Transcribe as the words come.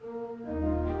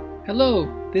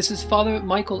Hello, this is Father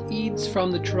Michael Eads from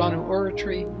the Toronto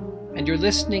Oratory, and you're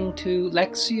listening to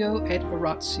Lectio et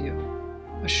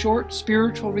Oratio, a short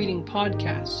spiritual reading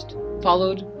podcast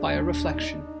followed by a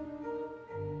reflection.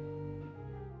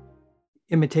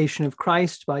 Imitation of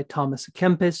Christ by Thomas à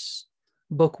Kempis,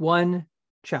 Book 1,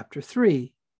 Chapter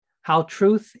 3, How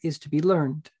Truth is to be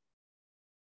Learned.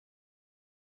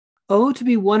 Oh, to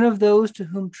be one of those to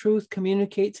whom truth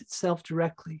communicates itself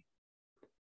directly,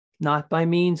 not by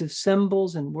means of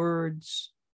symbols and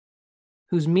words,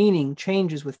 whose meaning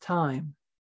changes with time,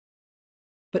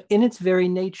 but in its very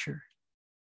nature.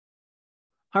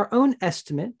 Our own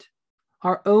estimate,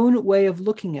 our own way of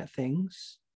looking at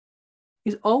things,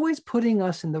 is always putting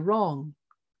us in the wrong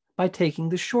by taking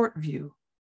the short view.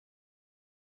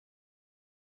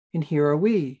 And here are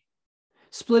we,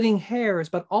 splitting hairs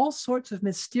about all sorts of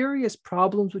mysterious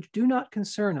problems which do not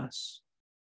concern us.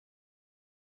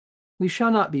 We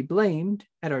shall not be blamed,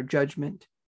 at our judgment,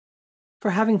 for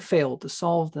having failed to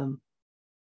solve them.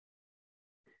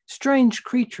 Strange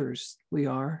creatures we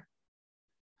are.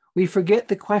 We forget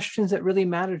the questions that really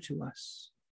matter to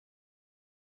us,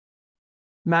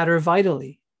 matter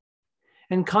vitally,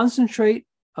 and concentrate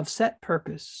of set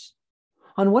purpose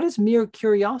on what is mere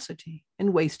curiosity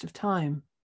and waste of time.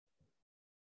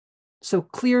 So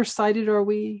clear-sighted are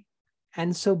we,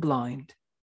 and so blind.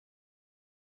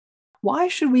 Why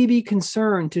should we be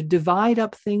concerned to divide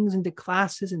up things into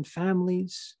classes and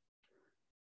families?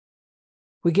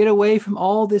 We get away from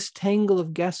all this tangle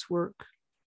of guesswork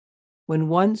when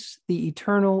once the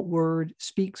eternal word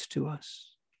speaks to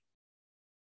us.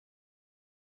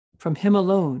 From him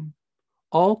alone,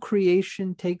 all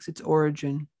creation takes its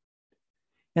origin,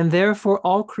 and therefore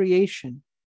all creation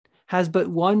has but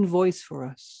one voice for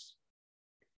us.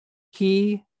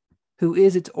 He who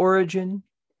is its origin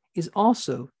is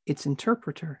also its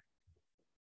interpreter.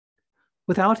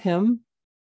 Without him,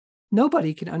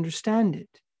 nobody can understand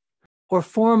it or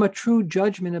form a true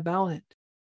judgment about it.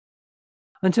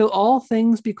 Until all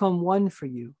things become one for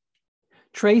you,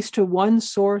 traced to one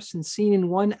source and seen in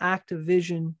one act of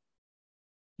vision,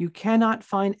 you cannot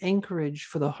find anchorage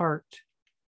for the heart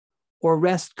or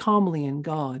rest calmly in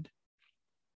God.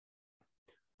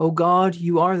 O God,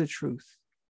 you are the truth.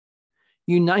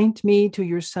 Unite me to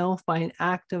yourself by an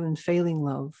act of unfailing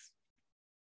love.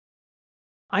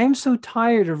 I am so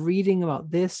tired of reading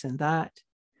about this and that,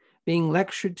 being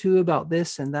lectured to about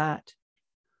this and that,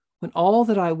 when all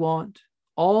that I want,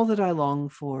 all that I long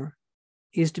for,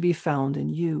 is to be found in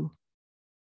you.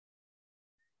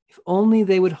 If only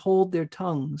they would hold their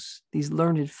tongues, these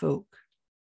learned folk.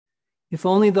 If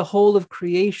only the whole of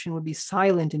creation would be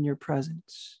silent in your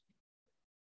presence,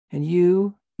 and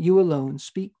you alone,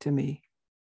 speak to me.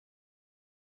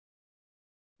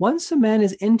 Once a man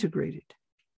is integrated,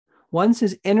 once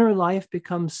his inner life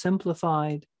becomes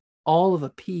simplified, all of a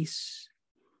piece,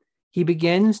 he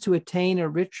begins to attain a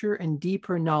richer and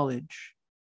deeper knowledge,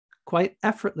 quite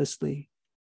effortlessly,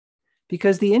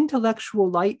 because the intellectual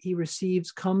light he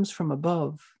receives comes from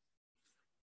above.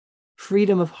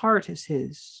 Freedom of heart is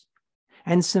his,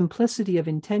 and simplicity of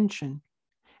intention,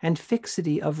 and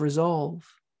fixity of resolve.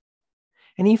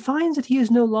 And he finds that he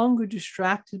is no longer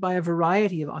distracted by a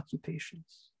variety of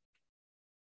occupations.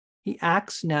 He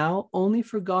acts now only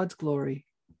for God's glory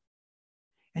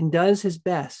and does his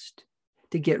best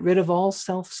to get rid of all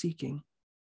self-seeking.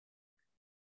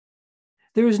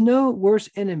 There is no worse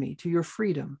enemy to your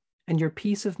freedom and your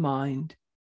peace of mind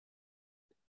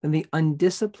than the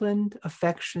undisciplined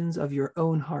affections of your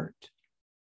own heart.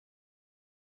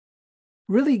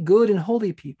 Really good and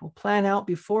holy people plan out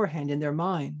beforehand in their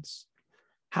minds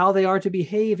how they are to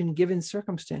behave in given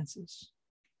circumstances.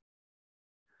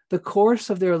 The course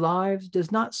of their lives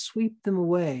does not sweep them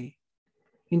away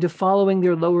into following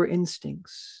their lower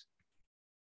instincts.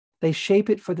 They shape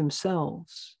it for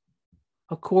themselves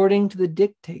according to the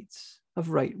dictates of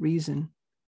right reason.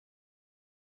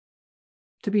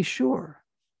 To be sure,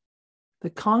 the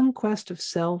conquest of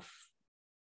self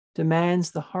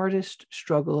demands the hardest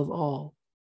struggle of all.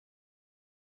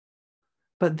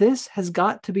 But this has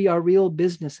got to be our real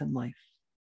business in life,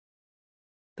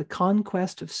 the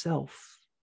conquest of self.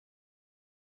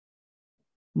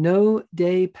 No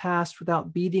day passed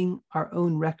without beating our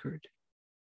own record,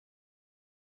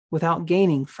 without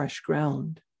gaining fresh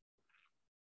ground.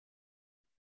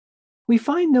 We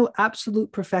find no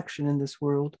absolute perfection in this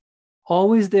world.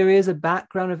 Always there is a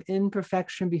background of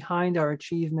imperfection behind our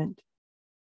achievement.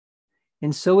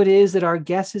 And so it is that our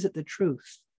guesses at the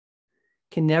truth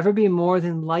can never be more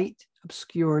than light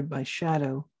obscured by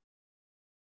shadow.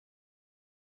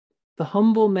 The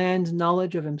humble man's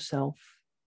knowledge of himself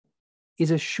is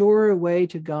a surer way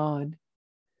to God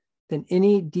than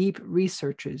any deep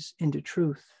researches into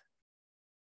truth.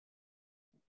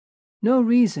 No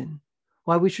reason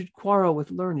why we should quarrel with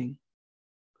learning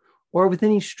or with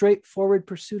any straightforward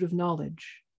pursuit of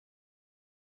knowledge.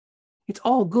 It's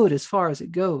all good as far as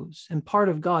it goes and part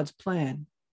of God's plan.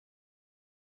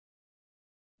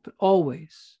 But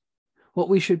always, what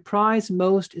we should prize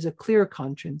most is a clear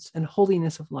conscience and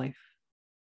holiness of life.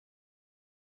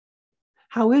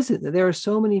 How is it that there are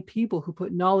so many people who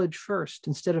put knowledge first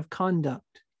instead of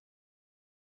conduct?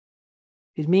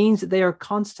 It means that they are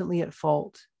constantly at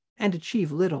fault and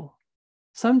achieve little,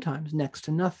 sometimes next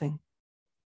to nothing.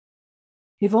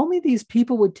 If only these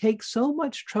people would take so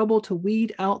much trouble to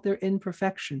weed out their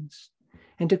imperfections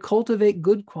and to cultivate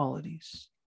good qualities,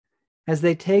 as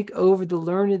they take over the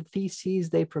learned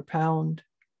theses they propound,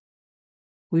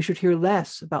 we should hear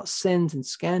less about sins and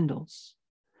scandals,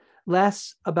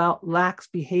 less about lax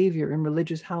behavior in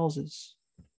religious houses.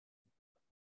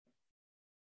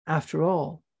 After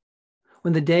all,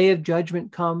 when the day of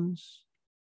judgment comes,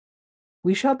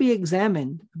 we shall be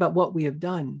examined about what we have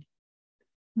done,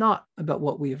 not about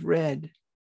what we have read.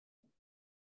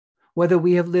 Whether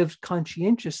we have lived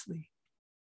conscientiously,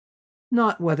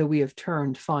 not whether we have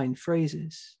turned fine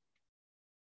phrases.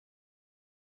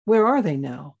 Where are they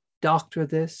now, doctor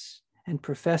this and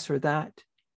professor that,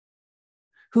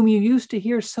 whom you used to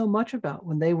hear so much about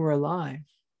when they were alive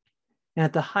and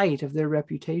at the height of their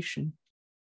reputation?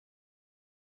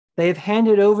 They have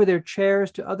handed over their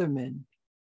chairs to other men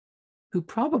who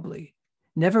probably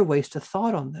never waste a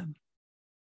thought on them.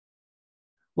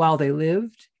 While they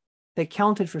lived, they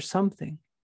counted for something.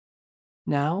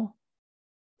 Now,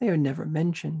 they are never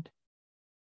mentioned.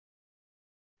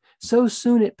 So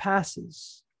soon it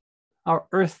passes, our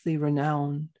earthly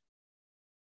renown.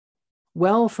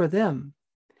 Well for them,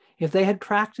 if they had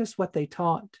practiced what they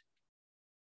taught,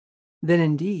 then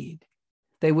indeed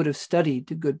they would have studied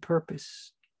to good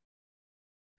purpose.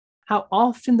 How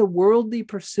often the worldly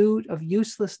pursuit of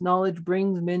useless knowledge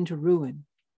brings men to ruin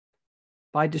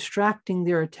by distracting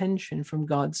their attention from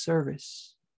God's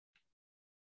service.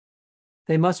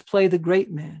 They must play the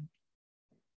great man.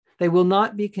 They will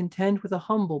not be content with a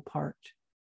humble part,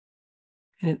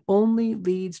 and it only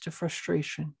leads to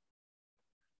frustration.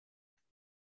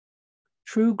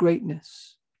 True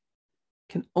greatness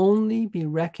can only be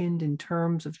reckoned in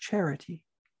terms of charity.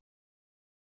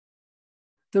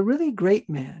 The really great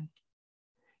man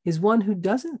is one who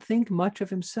doesn't think much of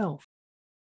himself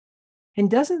and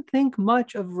doesn't think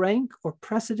much of rank or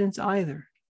precedence either.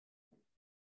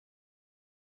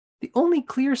 The only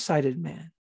clear-sighted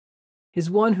man is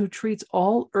one who treats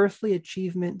all earthly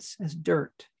achievements as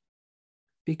dirt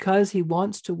because he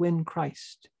wants to win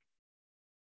Christ.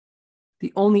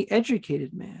 The only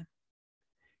educated man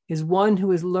is one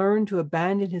who has learned to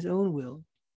abandon his own will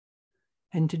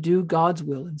and to do God's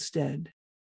will instead.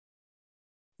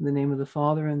 In the name of the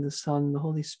Father, and the Son, and the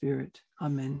Holy Spirit.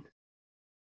 Amen.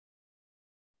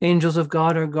 Angels of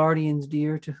God, our guardians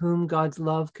dear, to whom God's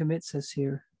love commits us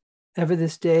here, ever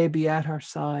this day be at our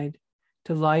side,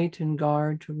 to light and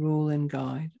guard, to rule and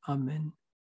guide. Amen.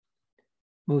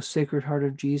 Most Sacred Heart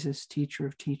of Jesus, teacher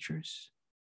of teachers,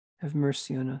 have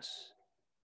mercy on us.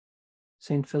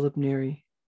 Saint Philip Neri,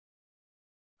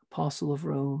 Apostle of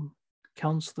Rome,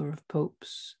 Counselor of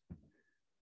Popes,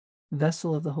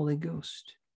 Vessel of the Holy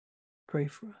Ghost, pray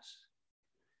for us.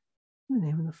 In the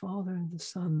name of the Father, and the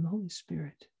Son, and the Holy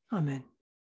Spirit. Amen.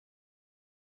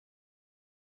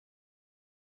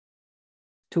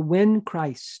 To win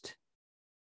Christ.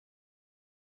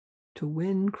 To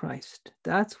win Christ.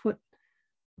 That's what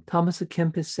Thomas à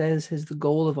Kempis says is the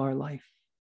goal of our life.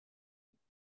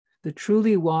 The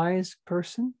truly wise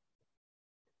person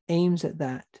aims at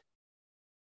that.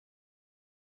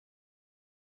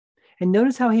 And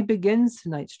notice how he begins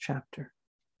tonight's chapter.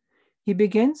 He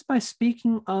begins by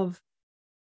speaking of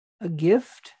a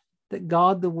gift that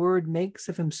God the Word makes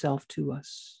of himself to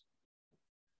us.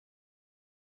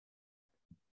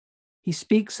 He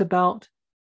speaks about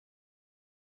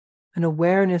an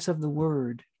awareness of the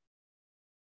Word.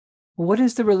 Well, what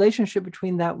is the relationship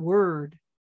between that Word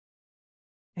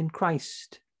and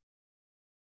Christ?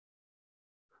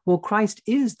 Well, Christ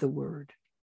is the Word.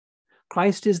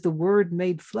 Christ is the Word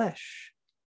made flesh.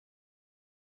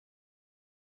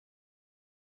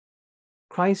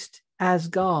 Christ as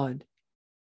God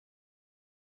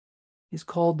is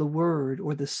called the Word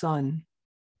or the Son.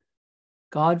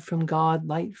 God from God,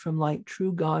 light from light,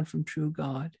 true God from true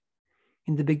God.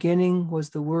 In the beginning was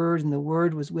the Word, and the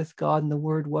Word was with God, and the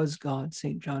Word was God,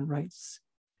 St. John writes.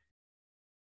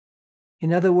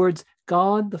 In other words,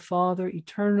 God the Father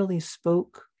eternally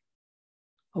spoke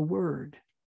a word.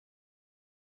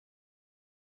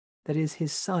 that is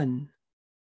his Son,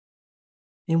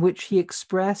 in which he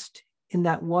expressed in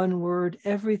that one word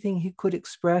everything he could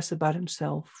express about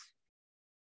himself,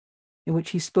 in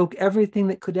which he spoke everything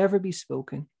that could ever be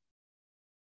spoken.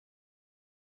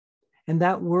 And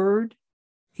that word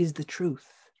is the truth,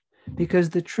 because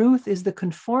the truth is the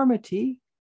conformity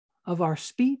of our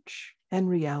speech and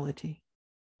reality.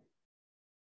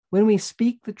 When we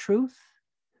speak the truth,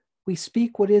 we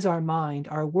speak what is our mind.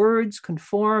 Our words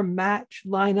conform, match,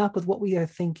 line up with what we are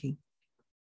thinking.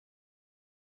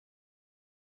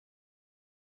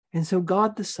 And so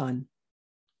God the Son,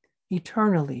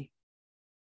 eternally,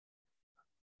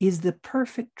 is the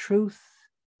perfect truth,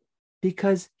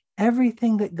 because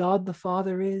everything that God the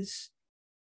Father is,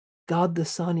 God the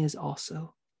Son is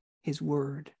also, his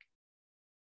word.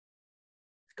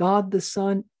 God the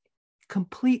Son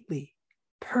completely,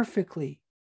 perfectly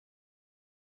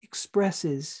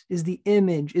expresses, is the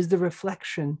image, is the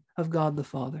reflection of God the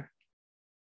Father.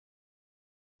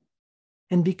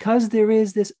 And because there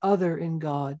is this other in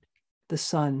God, the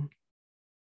Son,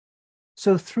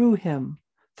 so through him,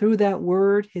 through that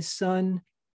word, his Son,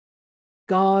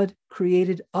 God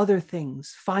created other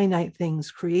things, finite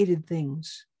things, created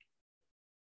things,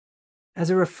 as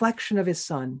a reflection of his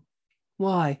Son.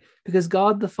 Why? Because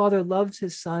God the Father loves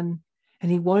his Son,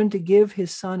 and he wanted to give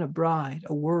his Son a bride,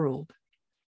 a world,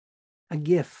 a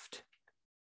gift.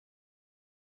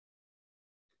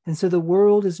 And so the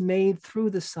world is made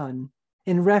through the Son,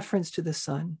 in reference to the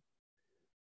Son.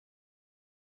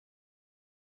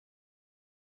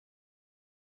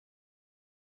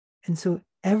 And so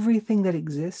everything that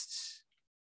exists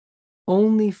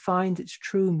only finds its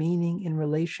true meaning in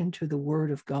relation to the Word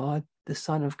of God, the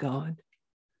Son of God.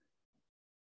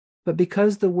 But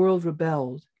because the world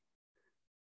rebelled,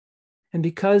 and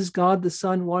because God the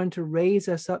Son wanted to raise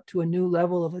us up to a new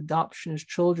level of adoption as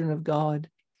children of God,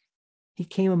 he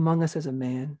came among us as a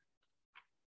man,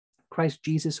 Christ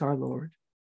Jesus our Lord.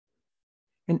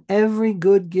 And every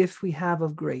good gift we have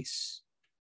of grace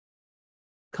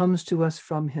comes to us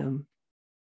from him.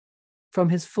 From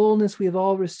his fullness we have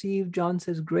all received, John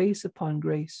says, grace upon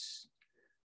grace.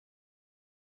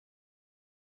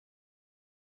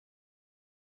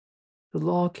 The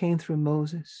law came through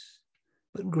Moses,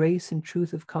 but grace and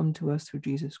truth have come to us through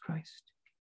Jesus Christ.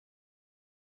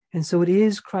 And so it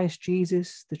is Christ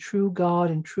Jesus, the true God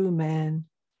and true man,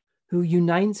 who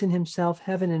unites in himself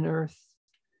heaven and earth,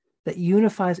 that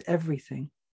unifies everything.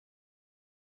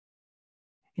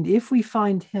 And if we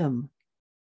find him,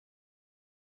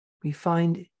 we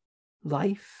find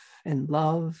life and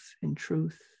love and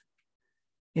truth.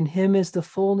 In him is the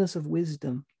fullness of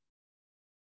wisdom.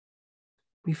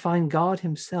 We find God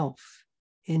himself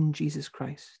in Jesus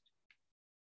Christ.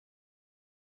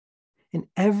 And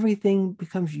everything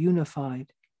becomes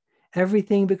unified.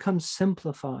 Everything becomes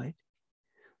simplified.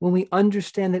 When we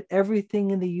understand that everything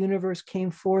in the universe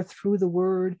came forth through the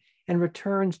Word and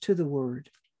returns to the Word.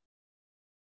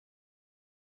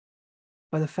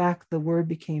 By the fact the Word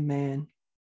became man.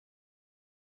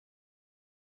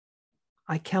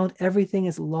 I count everything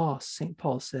as loss, St.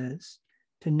 Paul says,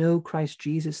 to know Christ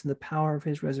Jesus and the power of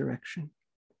his resurrection.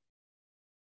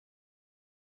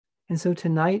 And so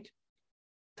tonight,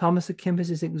 Thomas à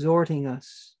Kempis is exhorting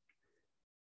us.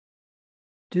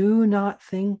 Do not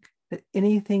think that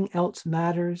anything else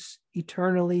matters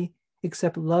eternally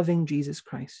except loving Jesus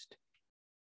Christ.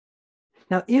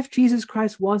 Now, if Jesus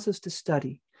Christ wants us to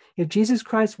study, if Jesus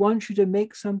Christ wants you to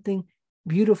make something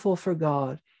beautiful for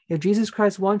God, if Jesus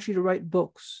Christ wants you to write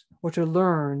books or to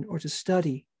learn or to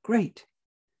study, great.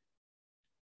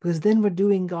 Because then we're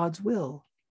doing God's will.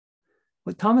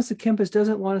 What Thomas à Kempis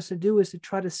doesn't want us to do is to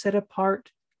try to set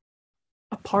apart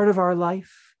a part of our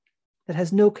life that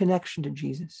has no connection to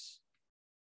Jesus.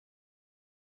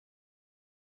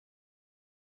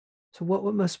 So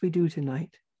what must we do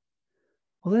tonight?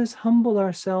 Well, let us humble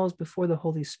ourselves before the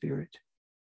Holy Spirit.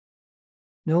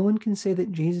 No one can say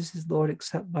that Jesus is Lord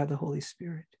except by the Holy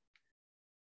Spirit.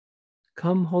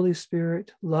 Come, Holy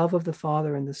Spirit, love of the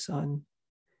Father and the Son,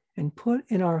 and put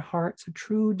in our hearts a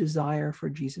true desire for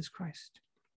Jesus Christ.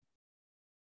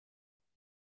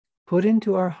 Put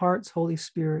into our hearts, Holy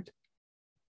Spirit,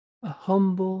 a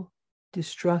humble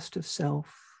distrust of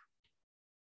self,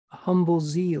 a humble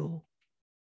zeal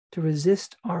to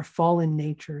resist our fallen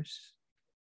natures,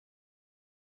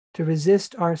 to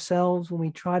resist ourselves when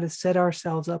we try to set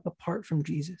ourselves up apart from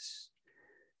Jesus,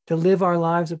 to live our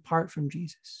lives apart from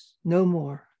Jesus. No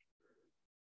more.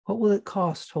 What will it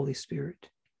cost, Holy Spirit,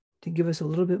 to give us a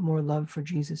little bit more love for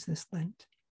Jesus this Lent?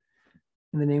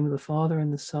 In the name of the Father,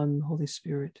 and the Son, and the Holy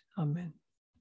Spirit. Amen.